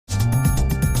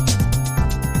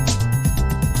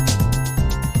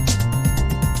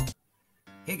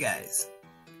guys,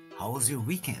 how was your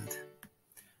weekend?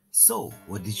 So,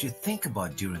 what did you think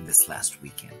about during this last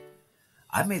weekend?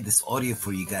 I made this audio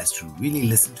for you guys to really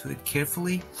listen to it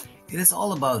carefully. It is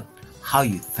all about how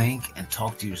you think and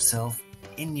talk to yourself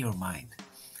in your mind.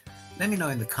 Let me know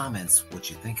in the comments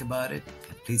what you think about it,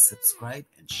 and please subscribe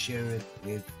and share it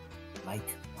with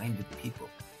like-minded people.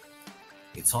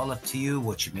 It's all up to you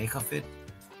what you make of it.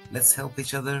 Let's help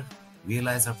each other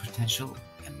realize our potential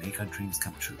and make our dreams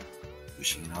come true.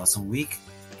 Wishing you an awesome week.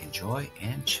 Enjoy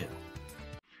and chill.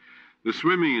 The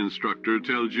swimming instructor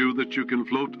tells you that you can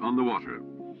float on the water,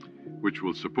 which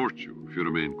will support you if you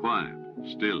remain quiet,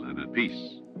 still, and at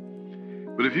peace.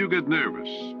 But if you get nervous,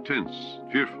 tense,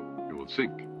 fearful, you will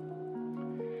sink.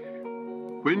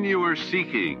 When you are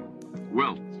seeking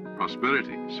wealth,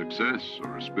 prosperity, success,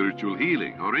 or spiritual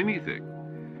healing, or anything,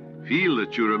 feel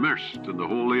that you're immersed in the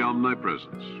holy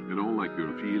omnipresence. Like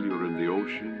you feel you're in the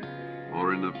ocean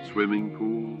or in a swimming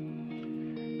pool.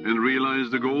 And realize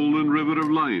the golden river of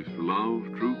life, love,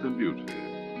 truth, and beauty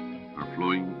are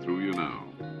flowing through you now,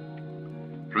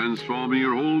 transforming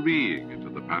your whole being into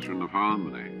the pattern of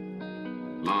harmony,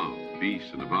 love,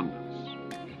 peace, and abundance.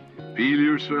 Feel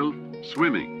yourself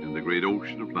swimming in the great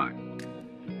ocean of life.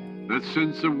 That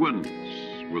sense of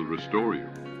oneness will restore you,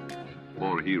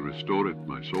 for he restoreth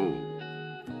my soul.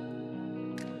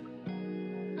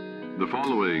 The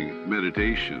following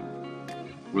meditation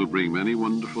will bring many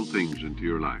wonderful things into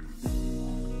your life.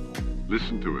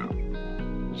 Listen to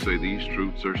it. Say, these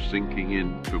truths are sinking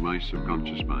into my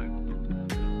subconscious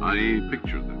mind. I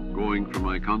picture them going from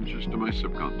my conscious to my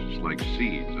subconscious like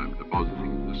seeds I'm depositing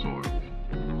in the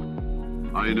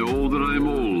soil. I know that I'm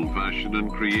old-fashioned and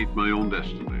create my own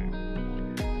destiny.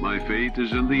 My faith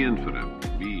is in the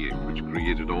infinite being which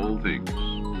created all things.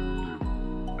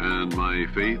 And my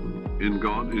faith in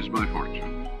God is my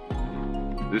fortune.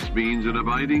 This means an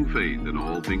abiding faith in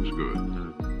all things good.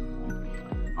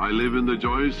 I live in the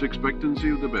joyous expectancy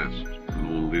of the best, and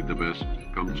only the best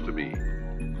comes to me.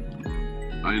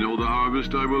 I know the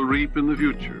harvest I will reap in the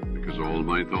future, because all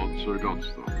my thoughts are God's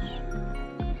thoughts.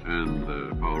 And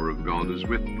the power of God is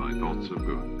with my thoughts of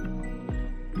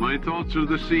good. My thoughts are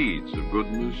the seeds of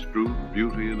goodness, truth,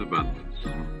 beauty, and abundance.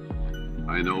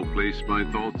 I now place my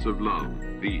thoughts of love,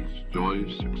 peace, joy,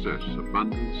 success,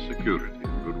 abundance, security,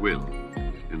 and goodwill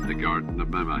in the garden of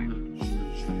my mind.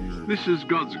 This is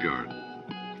God's garden.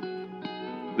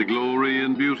 The glory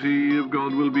and beauty of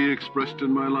God will be expressed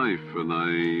in my life, and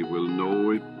I will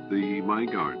know my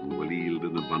garden will yield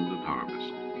an abundant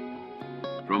harvest.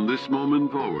 From this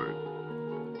moment forward,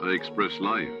 I express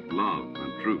life, love,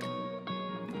 and truth.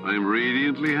 I am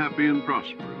radiantly happy and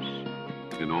prosperous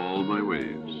in all my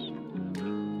ways.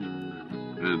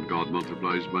 And God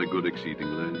multiplies my good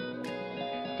exceedingly.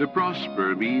 To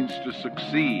prosper means to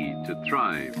succeed, to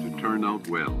thrive, to turn out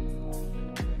well.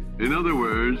 In other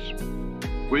words,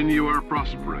 when you are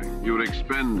prospering, you're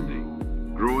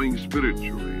expanding, growing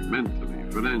spiritually, mentally,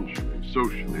 financially,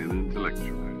 socially, and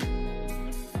intellectually.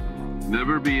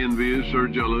 Never be envious or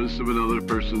jealous of another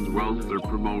person's wealth or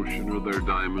promotion or their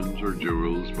diamonds or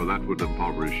jewels, for that would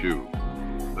impoverish you.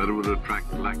 That would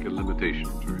attract lack and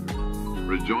limitation to you.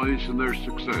 Rejoice in their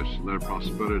success, in their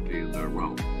prosperity, and their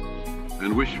wealth,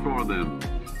 and wish for them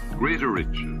greater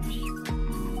riches,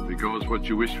 because what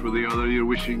you wish for the other, you're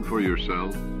wishing for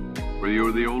yourself, for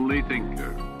you're the only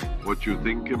thinker. What you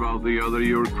think about the other,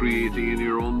 you're creating in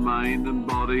your own mind and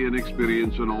body and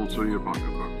experience, and also your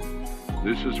pocketbook.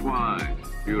 This is why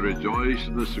you rejoice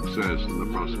in the success and the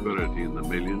prosperity and the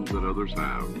millions that others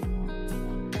have.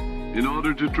 In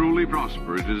order to truly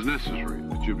prosper, it is necessary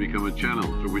that you become a channel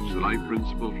through which the life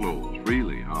principle flows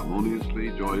freely, harmoniously,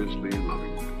 joyously, and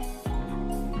lovingly.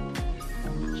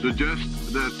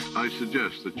 I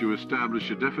suggest that you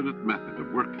establish a definite method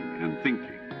of working and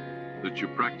thinking, that you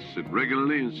practice it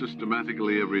regularly and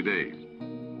systematically every day.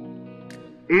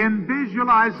 In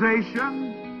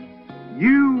visualization,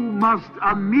 you must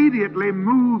immediately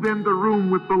move in the room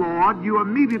with the Lord. You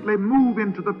immediately move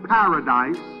into the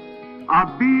paradise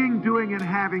of being, doing, and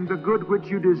having the good which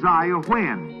you desire.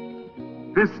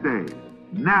 When? This day,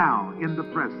 now, in the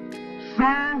present.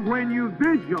 So when you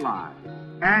visualize,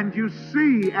 and you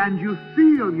see and you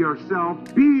feel yourself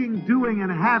being, doing,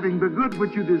 and having the good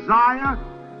which you desire,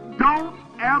 don't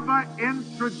ever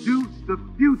introduce the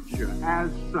future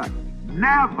as such.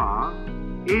 Never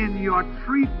in your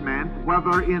treatment,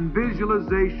 whether in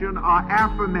visualization or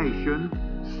affirmation,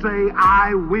 say,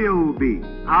 I will be,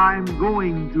 I'm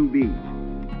going to be.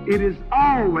 It is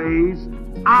always,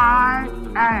 I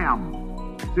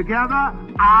am. Together,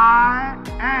 I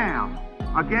am.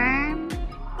 Again,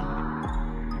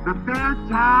 the third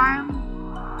time,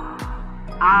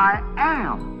 I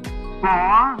am.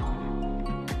 For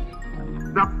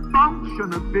the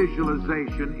function of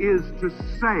visualization is to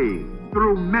say,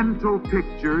 through mental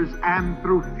pictures and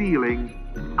through feeling,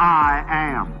 I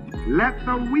am. Let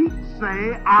the weak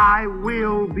say, I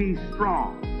will be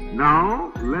strong.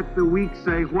 No, let the weak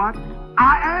say what?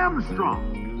 I am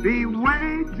strong. The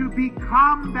way to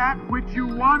become that which you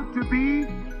want to be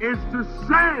is to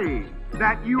say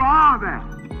that you are that.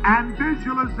 And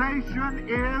visualization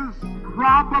is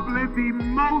probably the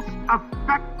most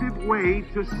effective way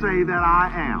to say that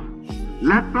I am.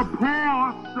 Let the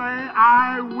poor say,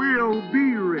 I will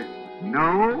be rich.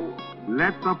 No,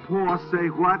 let the poor say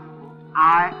what?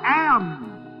 I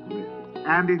am rich.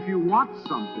 And if you want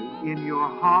something in your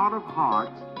heart of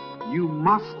hearts, you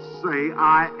must say,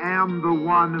 I am the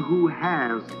one who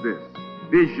has this.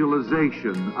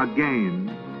 Visualization, again,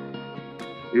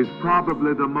 is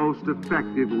probably the most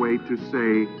effective way to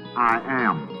say, I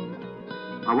am.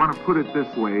 I want to put it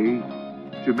this way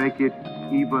to make it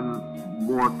even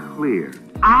more clear.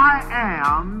 I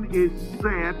am is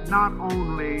said not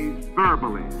only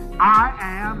verbally. I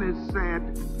am is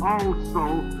said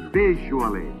also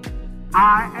visually.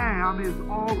 I am is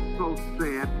also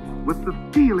said with the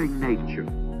feeling nature.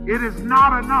 It is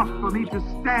not enough for me to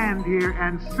stand here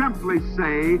and simply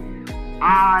say,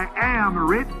 I am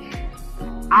rich.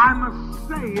 I must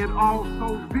say it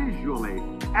also visually.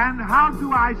 And how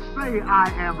do I say I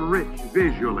am rich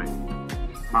visually?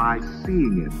 By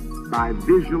seeing it, by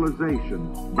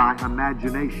visualization, by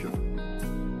imagination.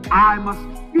 I must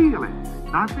feel it.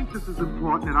 Now, I think this is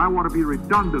important, and I want to be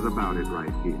redundant about it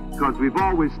right here, because we've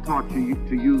always taught you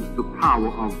to use the power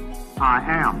of I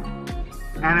am.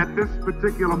 And at this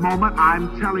particular moment,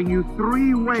 I'm telling you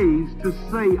 3 ways to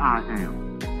say I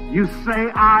am. You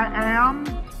say I am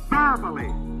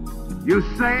verbally. You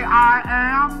say I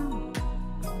am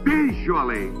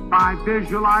visually, by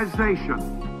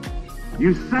visualization.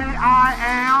 You say I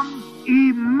am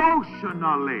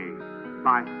emotionally,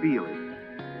 by feeling.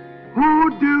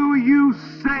 Who do you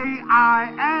say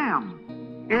I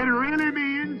am? It really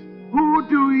means, who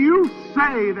do you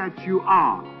say that you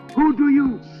are? Who do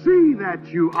you see that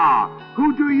you are?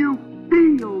 Who do you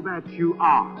feel that you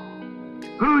are?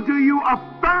 Who do you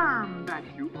affirm that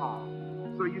you are?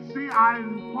 So you see,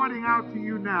 I'm pointing out to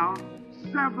you now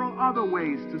several other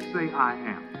ways to say I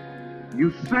am.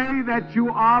 You say that you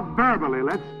are verbally.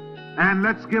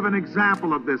 Let's give an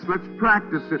example of this. Let's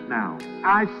practice it now.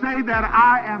 I say that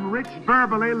I am rich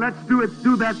verbally. Let's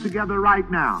do that together right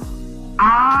now.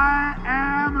 I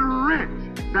am rich.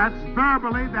 That's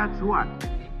verbally. That's what?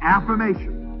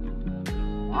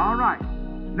 Affirmation. All right.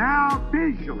 Now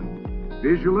visually.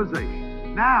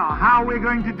 Visualization. Now, how are we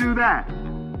going to do that?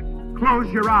 Close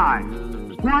your eyes.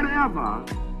 Whatever.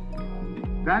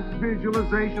 That's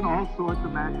visualization. Also, it's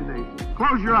imagination.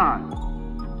 Close your eyes.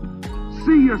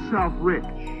 See yourself rich.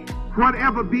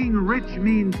 Whatever being rich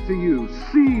means to you,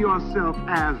 see yourself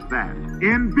as that.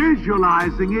 In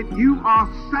visualizing it, you are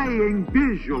saying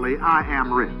visually, I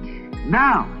am rich.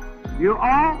 Now, you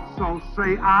also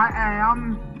say, I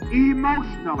am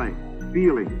emotionally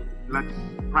feeling. Let's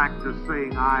practice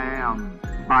saying I am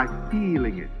by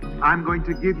feeling it. I'm going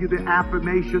to give you the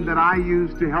affirmation that I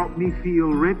use to help me feel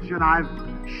rich, and I've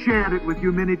shared it with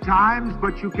you many times,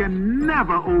 but you can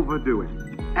never overdo it.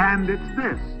 And it's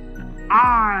this: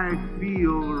 I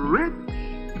feel rich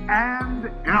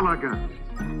and elegant.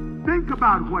 Think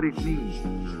about what it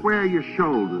means. Square your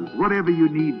shoulders, whatever you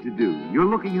need to do. You're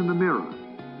looking in the mirror.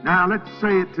 Now let's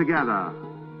say it together.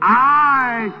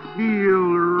 I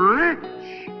feel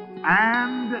rich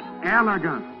and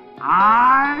elegant.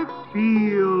 I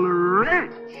feel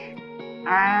rich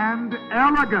and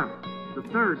elegant. The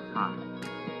third time.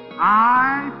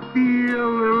 I feel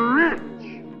rich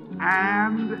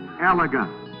and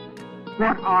elegant.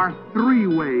 What are 3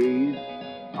 ways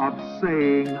of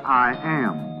saying I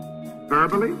am?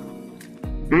 Verbally,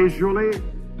 visually,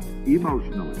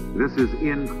 emotionally. This is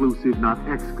inclusive, not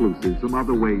exclusive. Some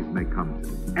other ways may come to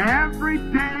it. Every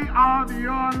day of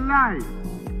your life,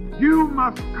 you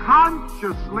must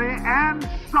consciously and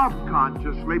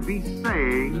subconsciously be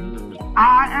saying,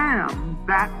 I am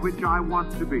that which I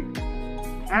want to be.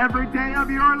 Every day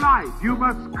of your life, you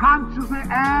must consciously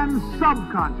and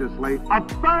subconsciously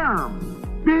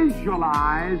affirm,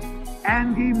 visualize,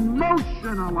 and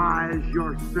emotionalize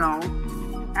yourself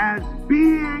as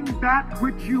being that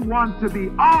which you want to be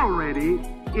already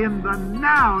in the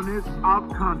nowness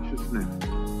of consciousness.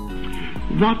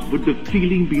 What would the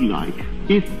feeling be like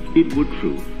if it were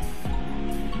true?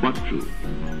 What true?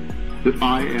 That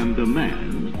I am the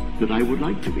man that I would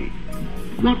like to be.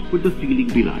 What would the feeling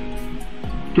be like?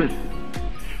 Test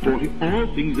it. For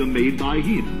all things are made by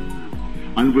him,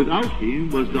 and without him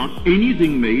was not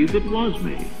anything made that was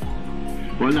made.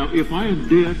 Well, now, if I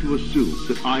dare to assume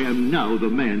that I am now the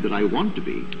man that I want to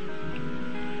be,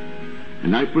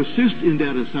 and I persist in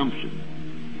that assumption,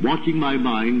 watching my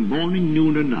mind morning,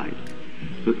 noon, and night,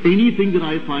 so anything that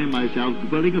I find myself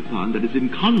dwelling upon that is in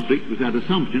conflict with that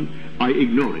assumption, I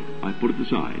ignore it. I put it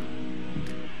aside.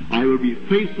 I will be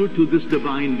faithful to this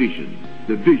divine vision,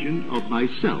 the vision of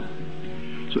myself.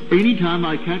 So anytime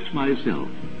I catch myself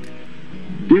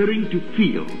daring to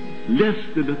feel less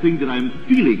than the thing that I'm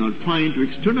feeling or trying to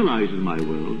externalize in my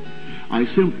world, I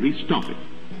simply stop it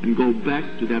and go back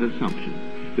to that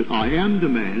assumption that I am the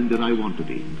man that I want to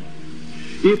be.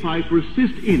 If I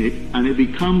persist in it and it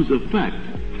becomes a fact,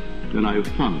 then I've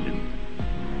found him.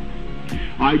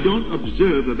 I don't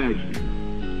observe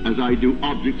imagining as I do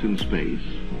objects in space.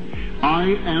 I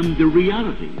am the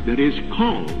reality that is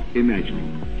called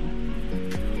imagining.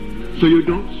 So you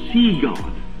don't see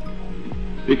God,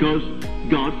 because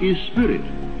God is spirit,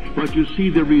 but you see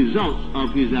the results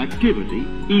of his activity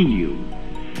in you.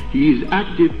 He is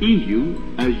active in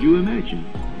you as you imagine.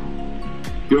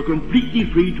 You're completely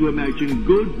free to imagine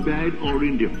good, bad, or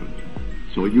indifferent.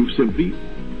 So you simply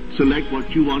select what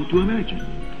you want to imagine.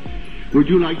 Would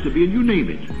you like to be, and you name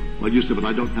it. Well, you say, but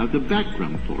I don't have the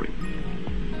background for it.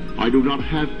 I do not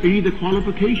have any of the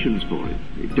qualifications for it.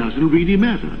 It doesn't really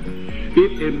matter.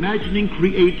 If imagining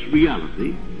creates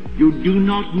reality, you do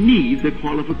not need the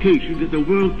qualifications that the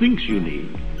world thinks you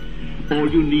need. All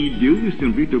you need to do is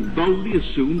simply to boldly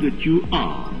assume that you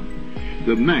are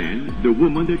the man, the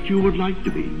woman that you would like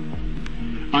to be.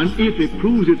 And if it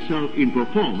proves itself in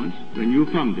performance, then you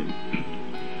found him.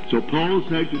 So Paul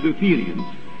said to the Athenians,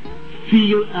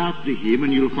 feel after him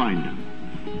and you'll find him.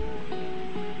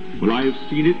 Well, I have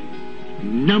seen it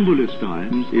numberless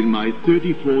times in my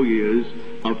 34 years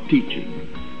of teaching.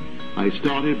 I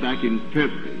started back in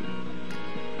February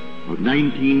of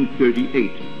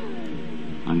 1938.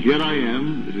 And here I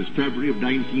am, it is February of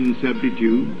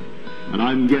 1972, and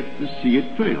I'm yet to see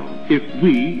it fail, if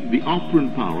we, the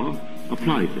operant power,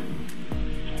 applies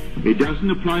it. It doesn't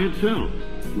apply itself.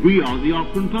 We are the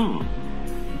operant power.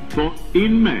 For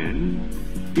in man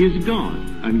is God,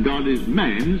 and God is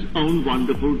man's own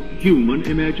wonderful human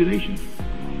imagination.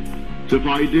 So if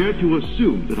I dare to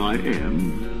assume that I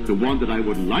am the one that I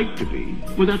would like to be,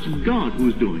 well, that's God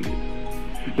who's doing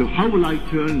it. So how will I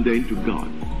turn then to God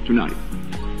tonight?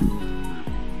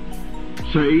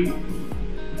 Say,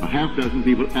 a half dozen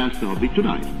people asked of me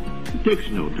tonight. It takes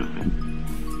no time.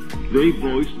 They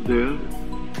voiced their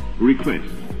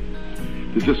request.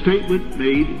 There's a statement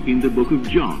made in the book of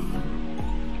John,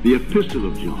 the epistle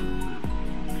of John.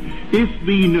 If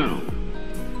we know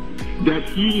that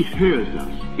he hears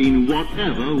us in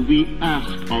whatever we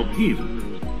ask of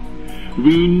him,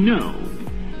 we know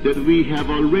that we have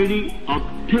already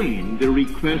obtained the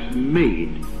request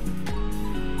made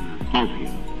of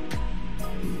him.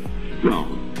 Well,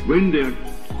 when they're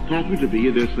talking to me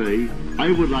and they say,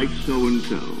 I would like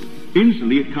so-and-so,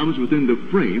 instantly it comes within the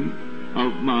frame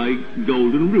of my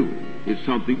golden rule. It's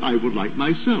something I would like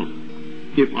myself.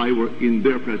 If I were in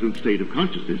their present state of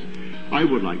consciousness, I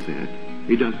would like that.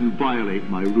 It doesn't violate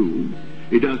my rule.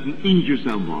 It doesn't injure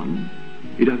someone.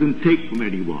 It doesn't take from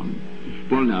anyone.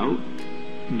 Well, now,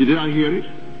 did I hear it?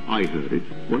 I heard it.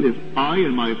 Well, if I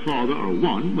and my Father are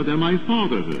one, well, then my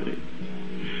Father heard it.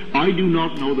 I do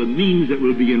not know the means that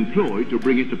will be employed to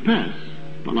bring it to pass,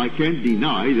 but I can't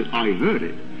deny that I heard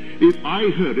it. If I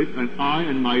heard it and I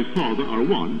and my Father are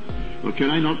one, well,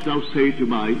 can I not now say to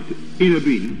my inner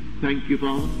being, thank you,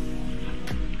 Father?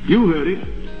 You heard it,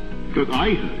 because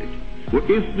I heard it. Well,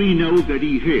 if we know that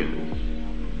he hears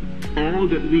all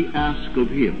that we ask of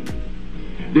him,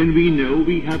 then we know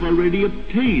we have already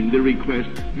obtained the request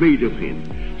made of him.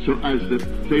 So as to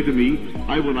say to me,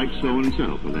 I would like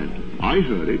so-and-so. Well, then, I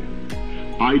heard it.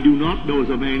 I do not know, as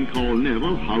a man called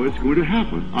Neville, how it's going to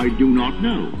happen. I do not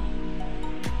know.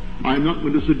 I'm not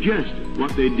going to suggest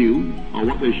what they do or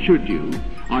what they should do.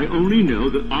 I only know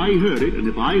that I heard it, and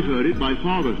if I heard it, my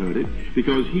Father heard it,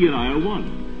 because he and I are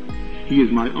one. He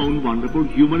is my own wonderful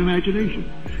human imagination.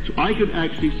 So I could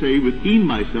actually say within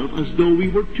myself as though we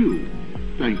were two.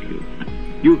 Thank you.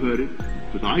 You heard it,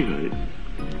 because I heard it.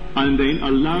 And then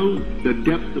allow the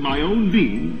depth of my own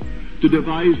being to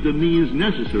devise the means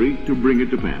necessary to bring it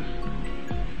to pass.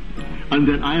 And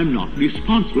then I am not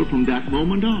responsible from that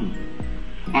moment on.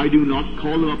 I do not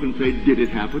call them up and say, did it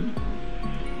happen?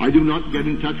 I do not get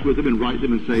in touch with them and write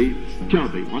them and say, tell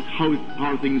me, how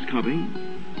are things coming?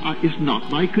 It's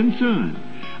not my concern.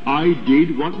 I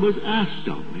did what was asked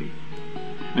of me.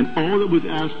 And all that was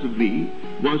asked of me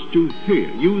was to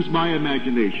use my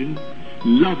imagination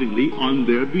lovingly on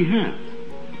their behalf.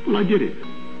 Well, I did it.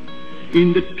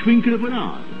 In the twinkle of an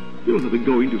eye. You don't have to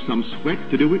go into some sweat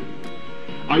to do it.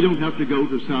 I don't have to go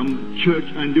to some church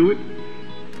and do it,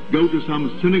 go to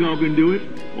some synagogue and do it,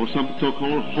 or some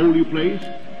so-called holy place.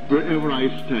 Wherever I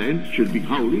stand should be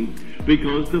holy,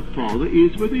 because the Father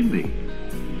is within me.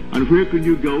 And where can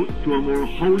you go to a more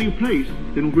holy place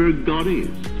than where God is?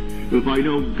 If I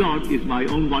know God is my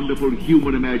own wonderful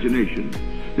human imagination,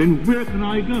 then where can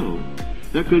I go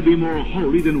that could be more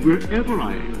holy than wherever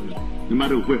I am, no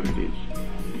matter where it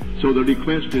is? So the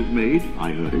request is made,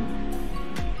 I heard it,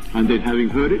 and then having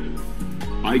heard it,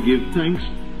 I give thanks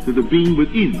to the being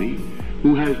within me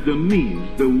who has the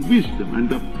means, the wisdom, and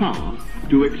the power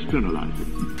to externalize it.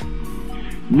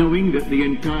 Knowing that the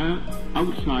entire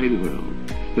outside world,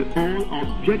 that all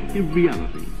objective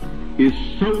reality is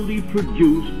solely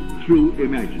produced through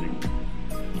imagining.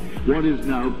 What is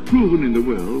now proven in the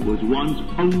world was once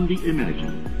only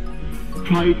imagined.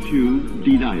 Try to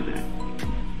deny that.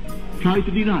 Try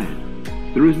to deny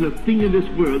it. There isn't a thing in this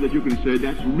world that you can say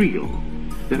that's real,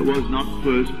 that was not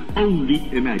first only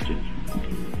imagined.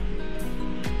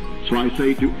 So I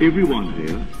say to everyone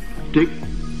here, take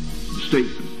the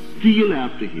statement, feel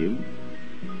after him,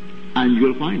 and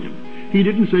you'll find him. He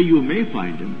didn't say you may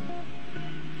find him.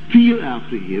 Feel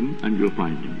after him, and you'll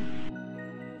find him.